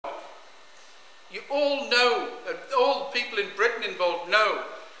You all know, all the people in Britain involved know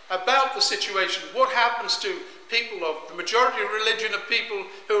about the situation, what happens to people of the majority religion of people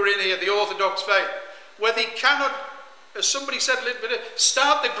who are in here, the Orthodox faith, where they cannot, as somebody said a little bit ago,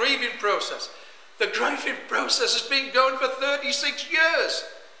 start the grieving process. The grieving process has been going for 36 years.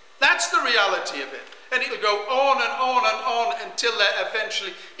 That's the reality of it. And it'll go on and on and on until there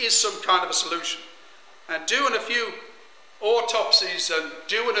eventually is some kind of a solution. And doing a few autopsies and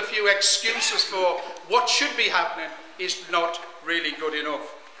doing a few excuses for what should be happening is not really good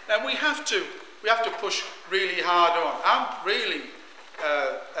enough. And we have to push really hard on. I'm really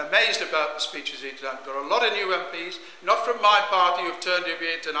amazed about the speeches here tonight. There are a lot of new MPs, not from my party, who have turned up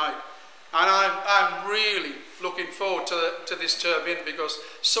here tonight. And I'm really looking forward to this term in, because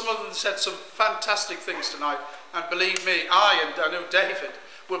some of them said some fantastic things tonight. And believe me, I know David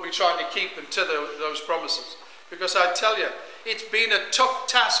will be trying to keep them to those promises. Because I tell you, it's been a tough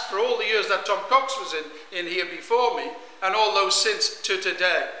task for all the years that Tom Cox was in here before me, and all those since to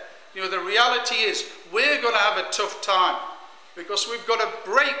today. You know, the reality is we're going to have a tough time, because we've got to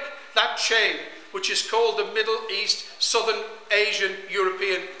break that chain which is called the Middle East, Southern Asian,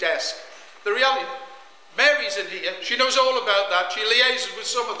 European desk. The reality, Mary's in here, she knows all about that, she liaises with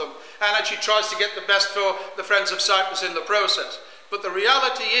some of them, and she tries to get the best for the Friends of Cyprus in the process. But the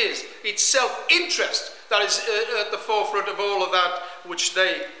reality is, it's self-interest that is at the forefront of all of that which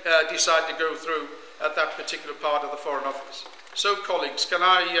they decide to go through at that particular part of the Foreign Office. So, colleagues, can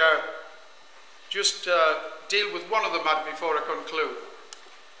I just deal with one of the matters before I conclude?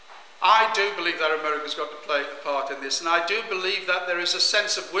 I do believe that America's got to play a part in this, and I do believe that there is a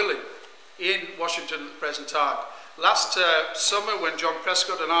sense of willing in Washington at the present time. Last summer, when John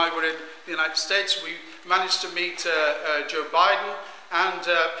Prescott and I were in the United States, we managed to meet Joe Biden and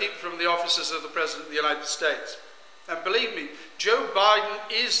people from the offices of the President of the United States. And believe me, Joe Biden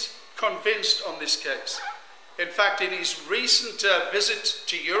is convinced on this case. In fact, in his recent visit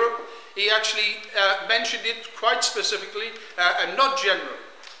to Europe, he actually mentioned it quite specifically and not generally.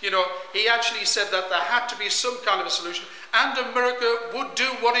 You know, he actually said that there had to be some kind of a solution, and America would do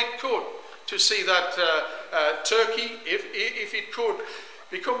what it could to see that Turkey, if it could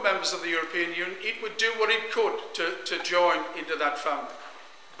become members of the European Union, it would do what it could to join into that family.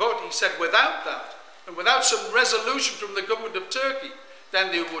 But he said without that, and without some resolution from the government of Turkey, then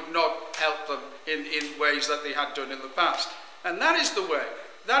they would not help them in ways that they had done in the past. And that is the way.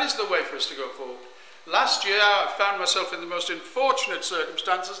 That is the way for us to go forward. Last year, I found myself in the most unfortunate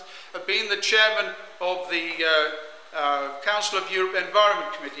circumstances of being the chairman of the Council of Europe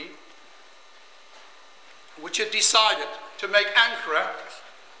Environment Committee, which had decided to make Ankara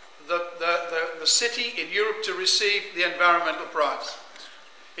the city in Europe to receive the environmental prize.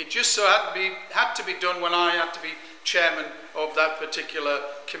 It just so had to be done when I had to be chairman of that particular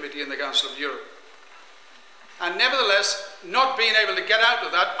committee in the Council of Europe. And nevertheless, not being able to get out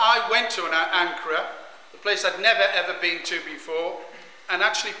of that, I went to Ankara, a place I'd never ever been to before, and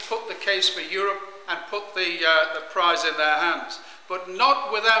actually put the case for Europe and put the prize in their hands. But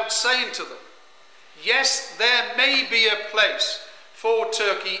not without saying to them, yes, there may be a place for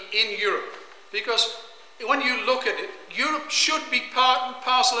Turkey in Europe, because when you look at it, Europe should be part and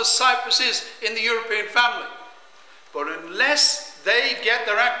parcel as Cyprus is in the European family. But unless they get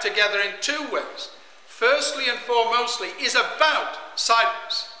their act together in two ways, firstly and foremostly is about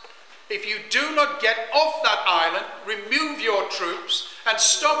Cyprus. If you do not get off that island, remove your troops, and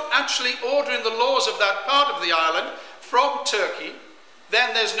stop actually ordering the laws of that part of the island from Turkey,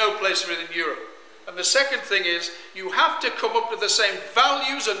 then there's no place for it in Europe. And the second thing is, you have to come up with the same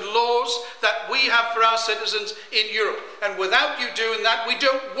values and laws that we have for our citizens in Europe. And without you doing that, we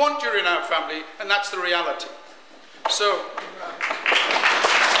don't want you in our family, and that's the reality. So,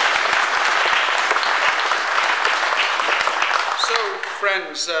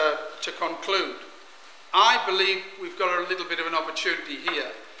 friends, to conclude, I believe we've got a little bit of an opportunity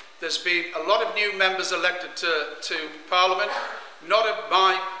here. There's been a lot of new members elected to Parliament, not of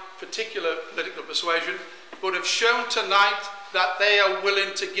my particular political persuasion, but have shown tonight that they are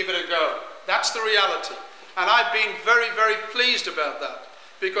willing to give it a go. That's the reality. And I've been very, very pleased about that,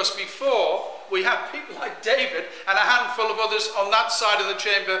 because before we had people like David and a handful of others on that side of the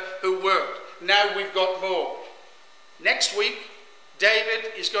chamber who weren't. Now we've got more. Next week,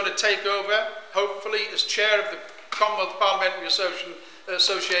 David is going to take over, hopefully, as chair of the Commonwealth Parliamentary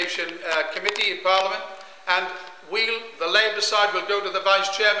Association Committee in Parliament, and the Labour side will go to the vice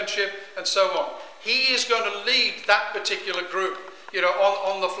chairmanship and so on. He is going to lead that particular group, you know,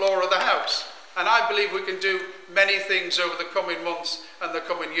 on the floor of the House. And I believe we can do many things over the coming months and the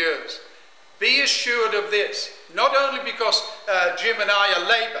coming years. Be assured of this, not only because Jim and I are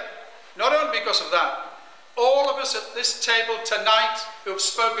Labour, Not only because of that, all of us at this table tonight who have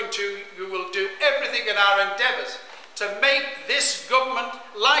spoken to you will do everything in our endeavours to make this government,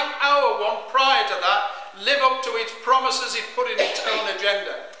 like our one prior to that, live up to its promises it put in its own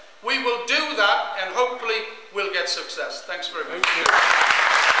agenda. We will do that and hopefully we'll get success. Thanks very much. Thank you.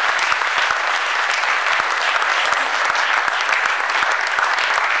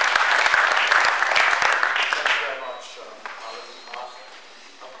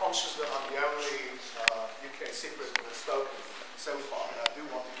 That I'm the only UK Cypriot who has spoken so far, and I do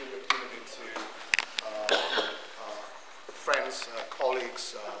want to give the opportunity to friends,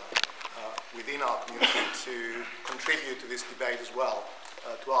 colleagues within our community to contribute to this debate as well,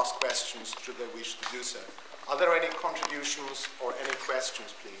 to ask questions should they wish to do so. Are there any contributions or any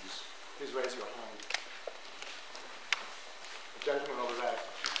questions, please? Please raise your hand. The gentleman over there.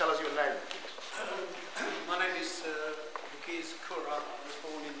 Tell us your name, please. My name is Kura. I was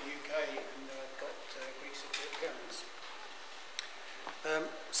born in the UK and got Greek Cypriot parents.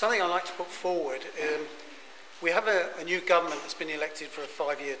 Something I'd like to put forward, we have a new government that's been elected for a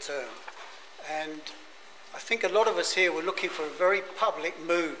 5-year term, and I think a lot of us here were looking for a very public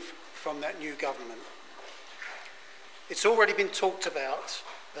move from that new government. It's already been talked about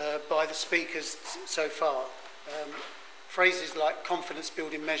by the speakers so far. Phrases like confidence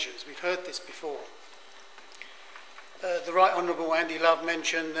building measures, we've heard this before. The Right Honourable Andy Love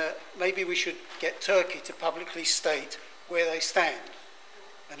mentioned that maybe we should get Turkey to publicly state where they stand,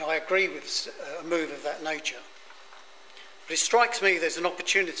 and I agree with a move of that nature. But it strikes me there's an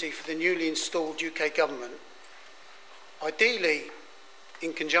opportunity for the newly installed UK government, ideally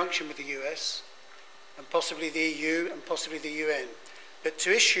in conjunction with the US and possibly the EU and possibly the UN, but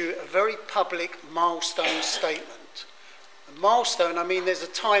to issue a very public milestone statement. A milestone, I mean there's a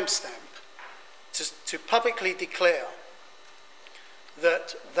timestamp. To publicly declare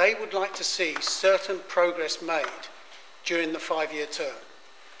that they would like to see certain progress made during the 5-year term.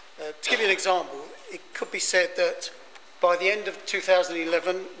 To give you an example, it could be said that by the end of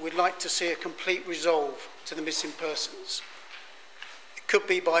 2011, we'd like to see a complete resolve to the missing persons. It could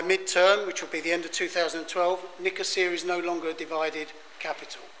be by mid-term, which would be the end of 2012, Nicosia is no longer a divided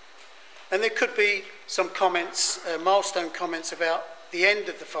capital. And there could be some comments, milestone comments about the end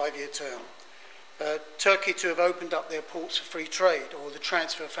of the 5-year term. Turkey to have opened up their ports for free trade, or the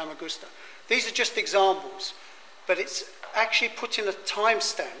transfer of Famagusta. These are just examples, but it's actually putting a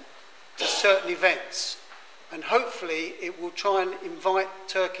timestamp to certain events, and hopefully it will try and invite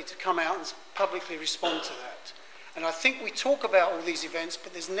Turkey to come out and publicly respond to that. And I think we talk about all these events,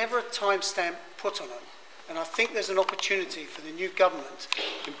 but there's never a timestamp put on them. And I think there's an opportunity for the new government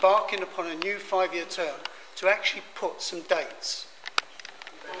embarking upon a new 5-year term to actually put some dates.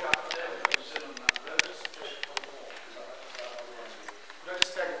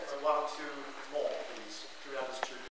 Let's take one or two more.